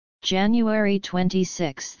January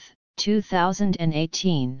 26,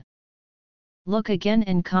 2018. Look again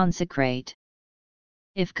and consecrate.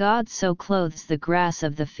 If God so clothes the grass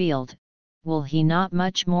of the field, will he not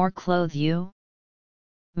much more clothe you?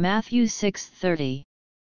 Matthew 6:30.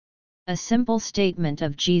 A simple statement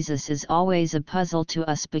of Jesus is always a puzzle to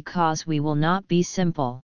us because we will not be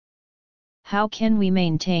simple. How can we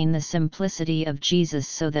maintain the simplicity of Jesus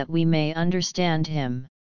so that we may understand him?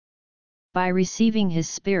 By receiving his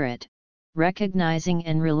Spirit, recognizing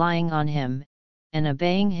and relying on him, and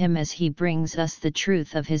obeying him as he brings us the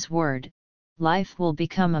truth of his word, life will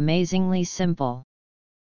become amazingly simple.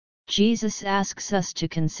 Jesus asks us to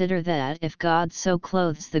consider that if God so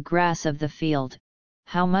clothes the grass of the field,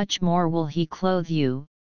 how much more will he clothe you,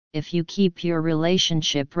 if you keep your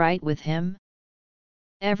relationship right with him?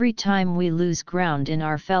 Every time we lose ground in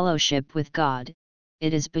our fellowship with God,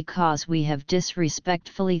 it is because we have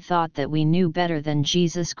disrespectfully thought that we knew better than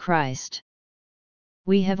Jesus Christ.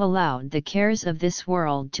 We have allowed the cares of this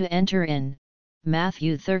world to enter in,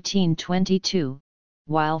 Matthew 13:22,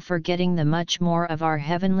 while forgetting the much more of our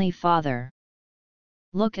Heavenly Father.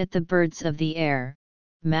 Look at the birds of the air,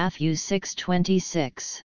 Matthew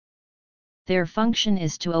 6:26. Their function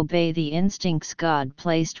is to obey the instincts God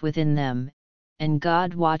placed within them, and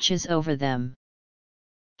God watches over them.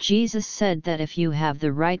 Jesus said that if you have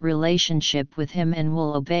the right relationship with him and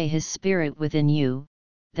will obey his Spirit within you,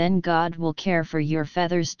 then God will care for your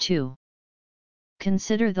feathers too.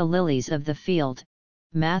 Consider the lilies of the field,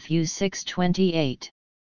 Matthew 6:28.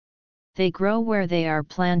 They grow where they are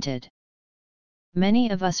planted. Many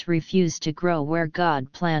of us refuse to grow where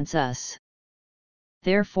God plants us.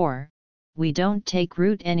 Therefore, we don't take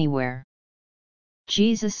root anywhere.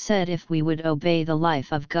 Jesus said if we would obey the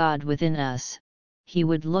life of God within us, he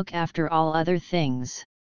would look after all other things.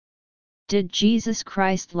 Did Jesus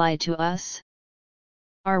Christ lie to us?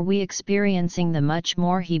 Are we experiencing the much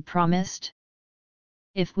more he promised?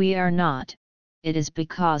 If we are not, it is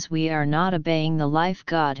because we are not obeying the life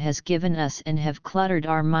God has given us and have cluttered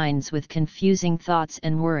our minds with confusing thoughts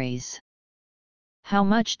and worries. How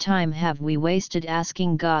much time have we wasted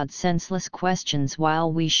asking God senseless questions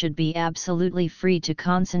while we should be absolutely free to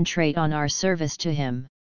concentrate on our service to him?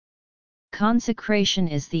 Consecration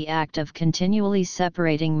is the act of continually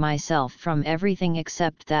separating myself from everything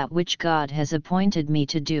except that which God has appointed me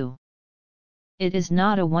to do. It is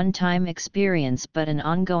not a one-time experience but an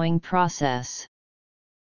ongoing process.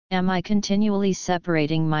 Am I continually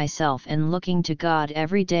separating myself and looking to God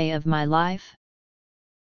every day of my life?